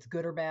know if it's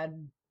good or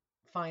bad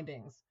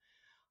findings.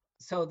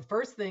 So the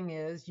first thing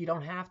is you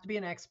don't have to be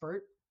an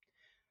expert.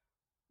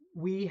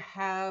 We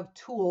have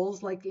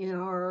tools like in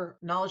our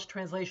knowledge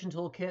translation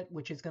toolkit,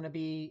 which is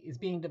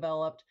being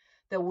developed,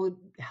 that would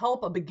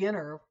help a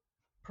beginner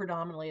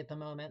predominantly at the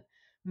moment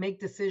make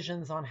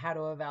decisions on how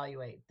to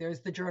evaluate. There's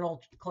the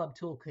journal club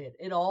toolkit.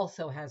 It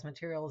also has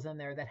materials in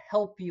there that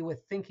help you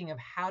with thinking of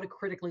how to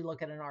critically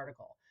look at an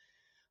article.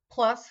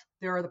 Plus,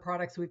 there are the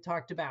products we've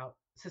talked about: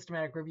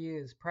 systematic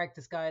reviews,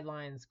 practice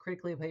guidelines,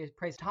 critically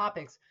appraised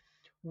topics,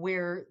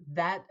 where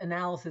that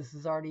analysis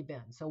has already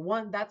been. So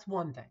that's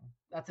one thing.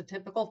 That's a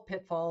typical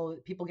pitfall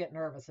that people get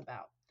nervous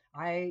about.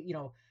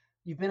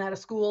 You've been out of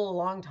school a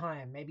long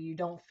time. Maybe you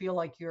don't feel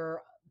like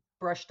you're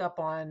brushed up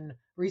on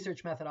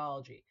research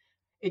methodology.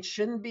 It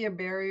shouldn't be a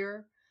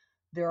barrier.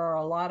 There are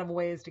a lot of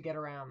ways to get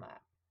around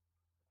that.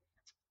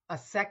 A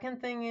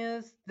second thing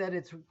is that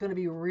it's going to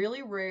be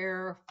really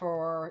rare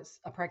for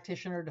a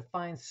practitioner to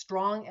find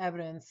strong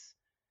evidence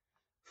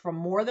from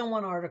more than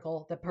one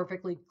article that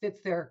perfectly fits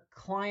their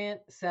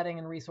client setting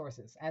and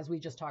resources, as we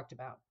just talked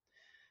about.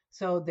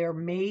 So there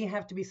may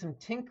have to be some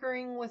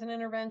tinkering with an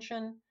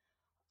intervention.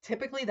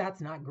 Typically,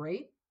 that's not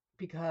great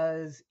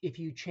because if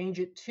you change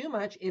it too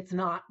much, it's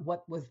not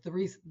what the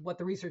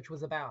research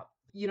was about.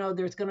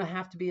 There's going to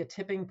have to be a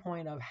tipping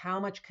point of how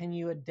much can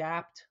you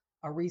adapt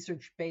a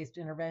research-based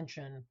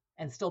intervention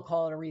and still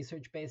call it a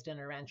research-based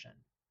intervention.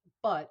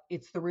 But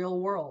it's the real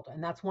world,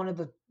 and that's one of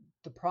the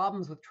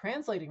problems with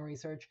translating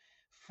research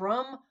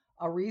from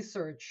a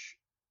research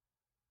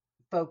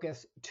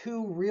focus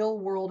to real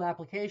world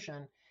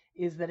application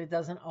is that it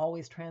doesn't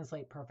always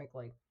translate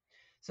perfectly.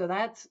 So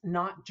that's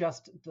not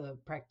just the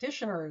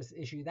practitioner's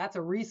issue, that's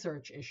a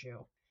research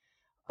issue,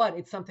 but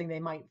it's something they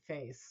might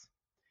face.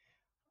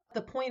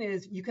 The point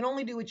is, you can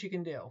only do what you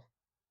can do.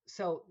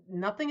 So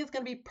nothing is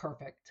going to be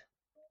perfect.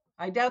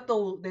 I doubt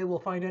they will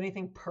find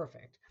anything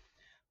perfect.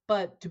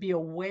 But to be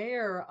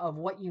aware of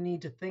what you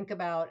need to think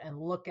about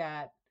and look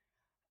at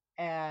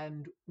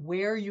and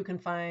where you can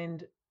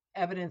find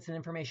evidence and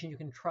information you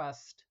can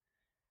trust,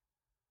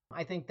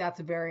 I think that's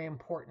very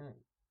important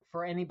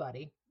for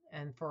anybody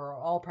and for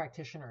all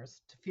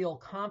practitioners to feel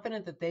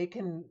confident that they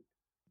can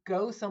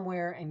go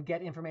somewhere and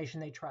get information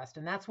they trust.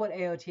 And that's what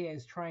AOTA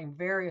is trying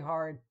very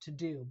hard to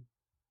do,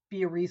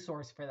 be a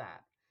resource for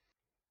that.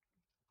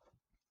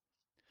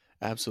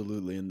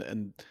 Absolutely.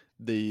 And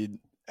the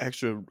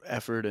extra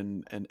effort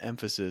and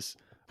emphasis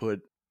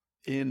put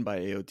in by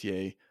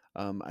AOTA,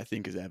 I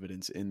think, is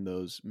evidence in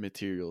those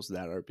materials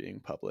that are being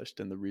published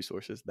and the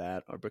resources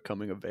that are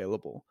becoming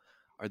available.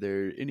 Are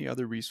there any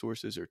other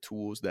resources or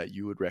tools that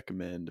you would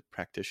recommend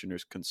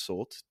practitioners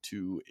consult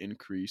to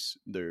increase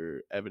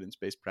their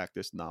evidence-based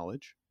practice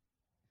knowledge?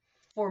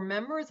 For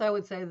members, I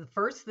would say the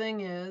first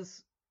thing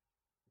is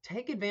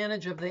take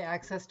advantage of the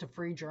access to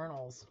free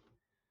journals.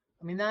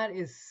 I mean, that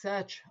is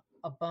such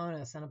a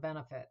bonus and a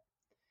benefit.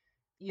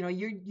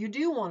 You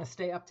do want to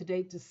stay up to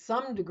date to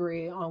some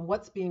degree on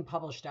what's being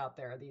published out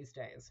there these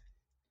days.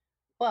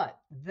 But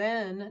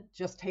then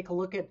just take a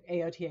look at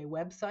AOTA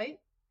website.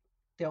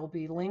 There'll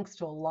be links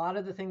to a lot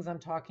of the things I'm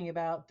talking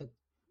about. The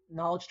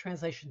knowledge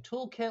translation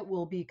toolkit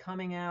will be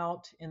coming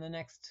out in the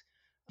next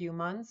few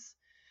months.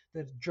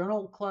 The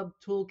journal club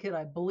toolkit,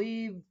 I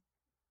believe,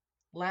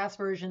 last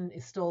version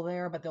is still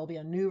there, but there'll be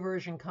a new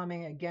version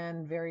coming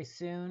again very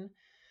soon.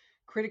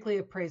 Critically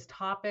appraised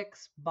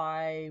topics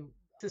by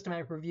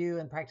systematic review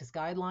and practice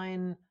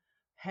guideline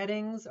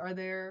headings are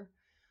there.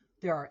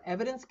 There are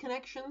evidence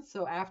connections.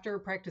 So after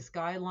practice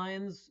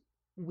guidelines,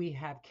 we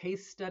have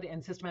case study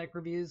and systematic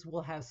reviews.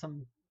 We'll have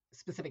some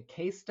specific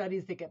case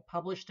studies that get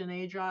published in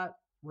AJOT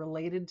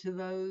related to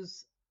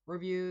those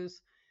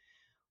reviews.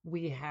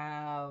 We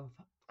have,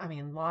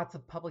 lots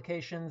of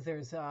publications.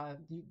 There's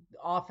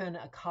often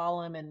a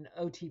column in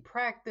OT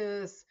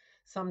practice,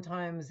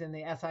 sometimes in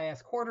the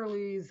SIS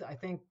quarterlies. I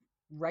think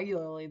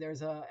regularly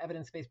there's a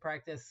evidence-based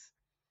practice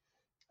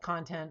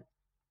content.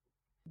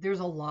 There's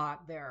a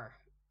lot there.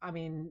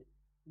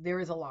 There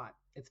is a lot.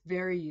 It's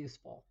very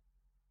useful.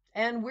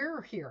 And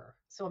we're here.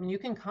 So, you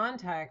can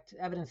contact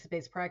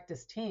evidence-based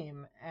practice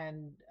team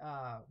and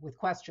with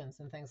questions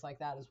and things like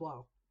that as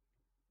well.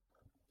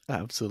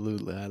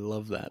 Absolutely. I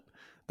love that.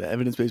 The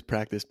evidence based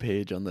practice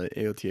page on the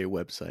AOTA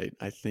website,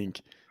 I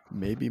think,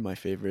 maybe my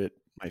favorite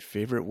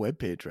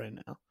webpage right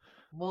now.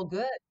 Well,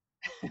 good.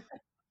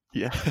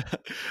 Yeah,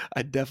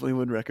 I definitely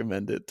would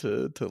recommend it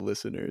to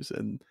listeners.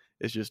 And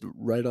it's just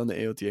right on the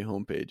AOTA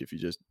homepage. If you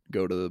just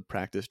go to the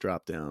practice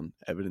drop down,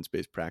 evidence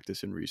based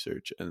practice and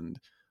research, and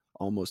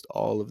almost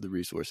all of the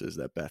resources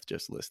that Beth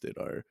just listed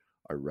are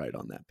right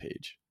on that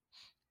page.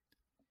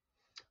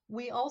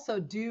 We also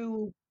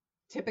do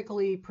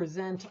typically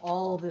present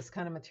all this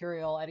kind of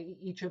material at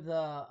each of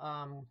the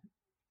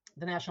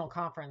national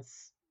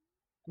conference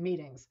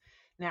meetings.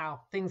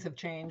 Now, things have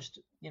changed.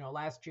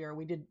 Last year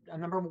we did a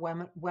number of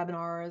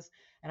webinars,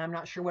 and I'm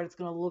not sure what it's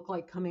going to look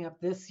like coming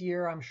up this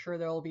year. I'm sure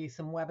there will be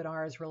some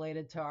webinars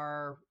related to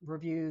our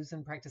reviews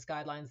and practice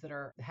guidelines that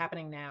are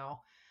happening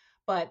now.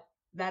 But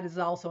that is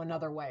also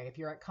another way. If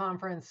you're at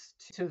conference,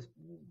 to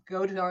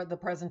go to the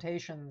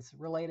presentations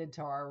related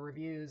to our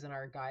reviews and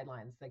our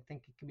guidelines. I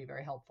think it can be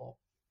very helpful.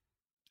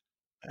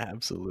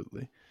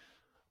 Absolutely.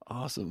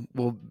 Awesome.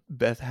 Well,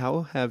 Beth,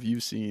 how have you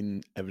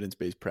seen evidence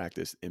based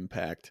practice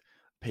impact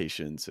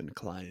patients and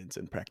clients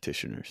and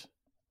practitioners?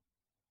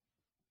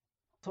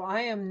 So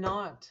I am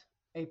not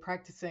a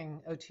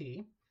practicing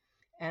OT,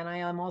 and I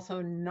am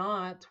also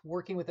not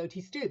working with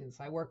OT students.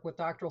 I work with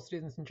doctoral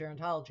students in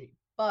gerontology.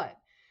 But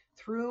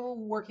through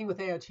working with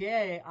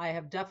AOTA, I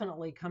have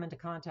definitely come into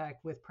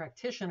contact with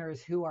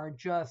practitioners who are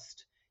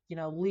just,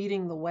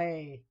 leading the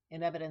way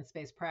in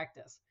evidence-based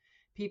practice.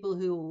 People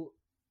who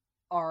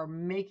are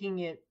making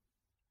it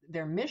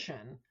their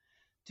mission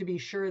to be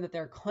sure that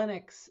their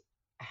clinics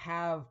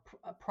have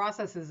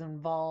processes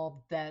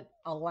involved that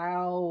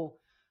allow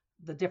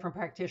the different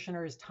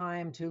practitioners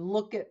time to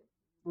look at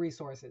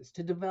resources,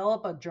 to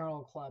develop a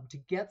journal club, to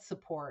get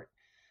support.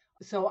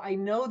 So I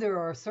know there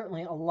are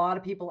certainly a lot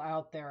of people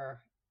out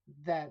there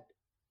that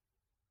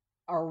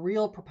are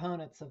real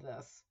proponents of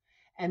this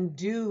and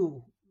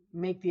do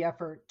make the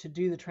effort to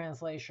do the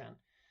translation.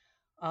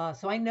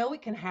 So I know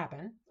it can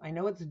happen. I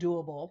know it's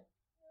doable.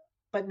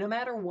 But no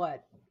matter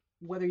what,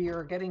 whether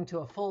you're getting to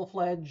a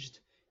full-fledged,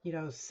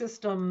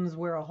 systems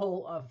where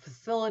a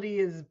facility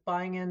is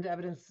buying into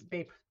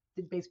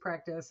evidence-based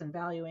practice and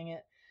valuing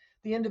it,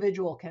 the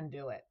individual can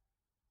do it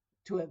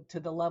to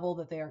the level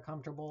that they are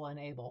comfortable and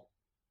able.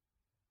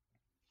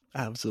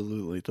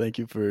 Absolutely. Thank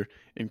you for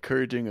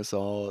encouraging us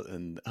all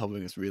and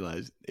helping us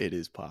realize it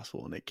is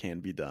possible and it can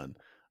be done.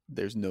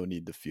 There's no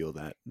need to feel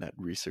that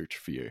research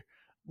fear.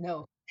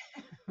 No.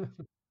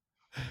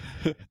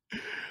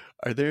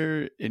 Are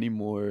there any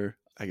more,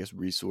 I guess,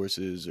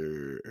 resources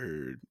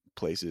or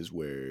places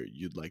where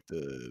you'd like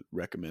to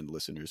recommend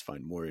listeners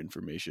find more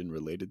information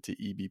related to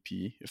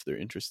EBP if they're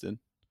interested?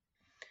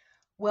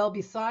 Well,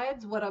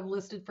 besides what I've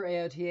listed for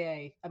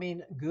AOTA, I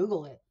mean,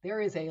 Google it.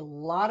 There is a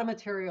lot of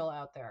material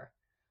out there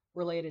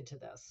related to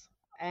this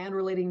and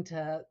relating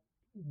to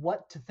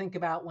what to think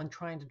about when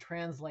trying to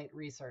translate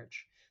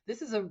research.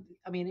 This is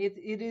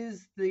it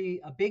is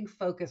a big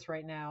focus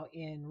right now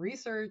in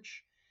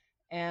research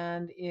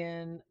and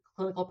in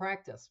clinical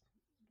practice.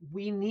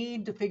 We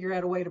need to figure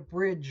out a way to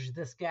bridge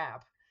this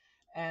gap.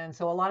 And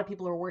so a lot of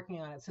people are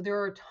working on it. So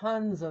there are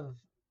tons of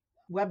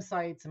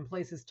websites and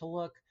places to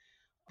look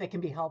that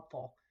can be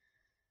helpful.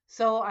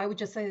 So I would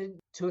just say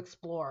to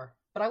explore,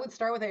 but I would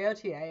start with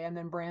AOTA and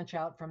then branch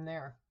out from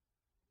there.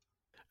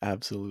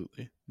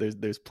 Absolutely.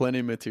 There's plenty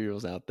of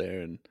materials out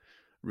there, and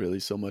really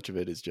so much of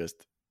it is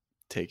just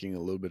taking a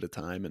little bit of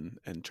time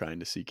and trying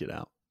to seek it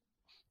out.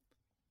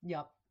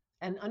 Yep.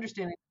 And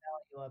understanding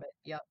the value of it.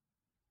 Yep.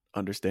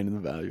 Understanding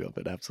the value of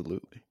it,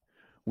 absolutely.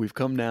 We've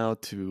come now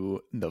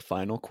to the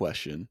final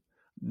question.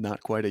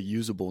 Not quite a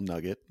usable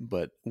nugget,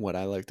 but what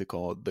I like to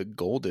call the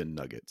golden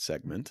nugget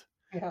segment.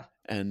 Yeah.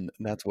 And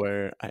that's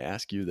where I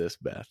ask you this,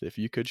 Beth. If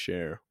you could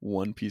share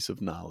one piece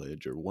of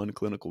knowledge or one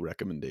clinical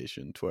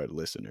recommendation to our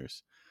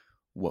listeners,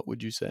 what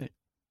would you say?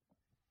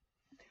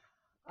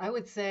 I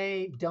would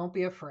say don't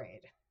be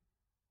afraid.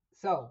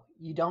 So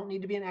you don't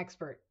need to be an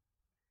expert.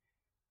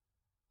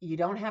 You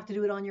don't have to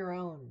do it on your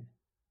own.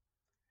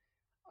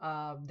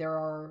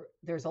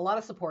 There's a lot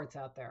of supports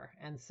out there,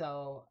 and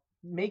so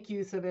make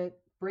use of it.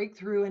 Break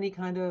through any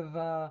kind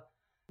of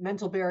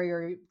mental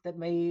barrier that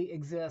may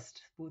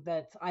exist.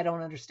 That I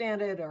don't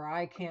understand it or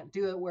I can't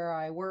do it where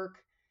I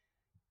work.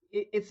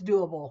 It's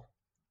doable.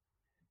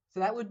 So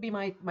that would be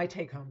my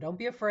take home. Don't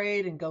be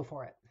afraid and go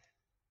for it.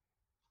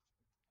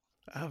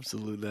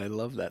 Absolutely. I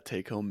love that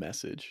take home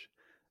message.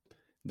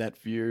 That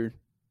fear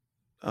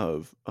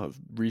of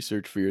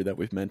research fear that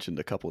we've mentioned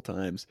a couple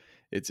times.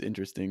 It's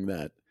interesting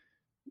that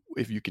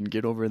if you can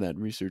get over that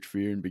research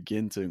fear and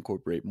begin to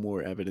incorporate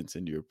more evidence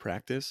into your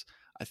practice,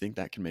 I think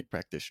that can make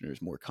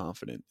practitioners more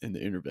confident in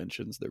the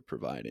interventions they're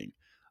providing,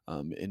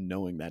 in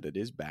knowing that it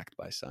is backed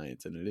by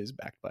science and it is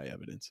backed by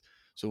evidence.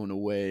 So in a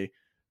way,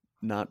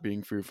 not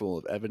being fearful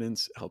of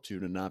evidence helps you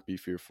to not be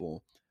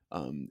fearful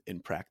in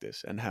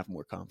practice and have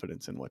more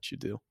confidence in what you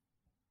do.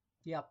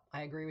 Yep,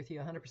 I agree with you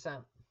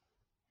 100%.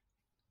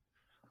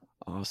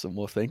 Awesome.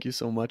 Well, thank you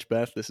so much,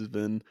 Beth. This has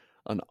been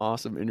an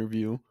awesome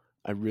interview.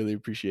 I really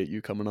appreciate you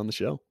coming on the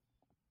show.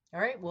 All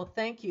right, well,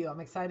 thank you.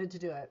 I'm excited to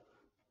do it.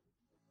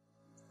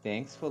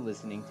 Thanks for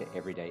listening to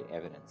Everyday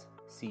Evidence.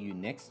 See you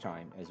next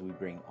time as we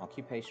bring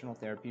occupational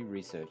therapy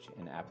research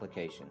and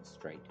applications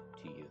straight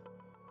to you.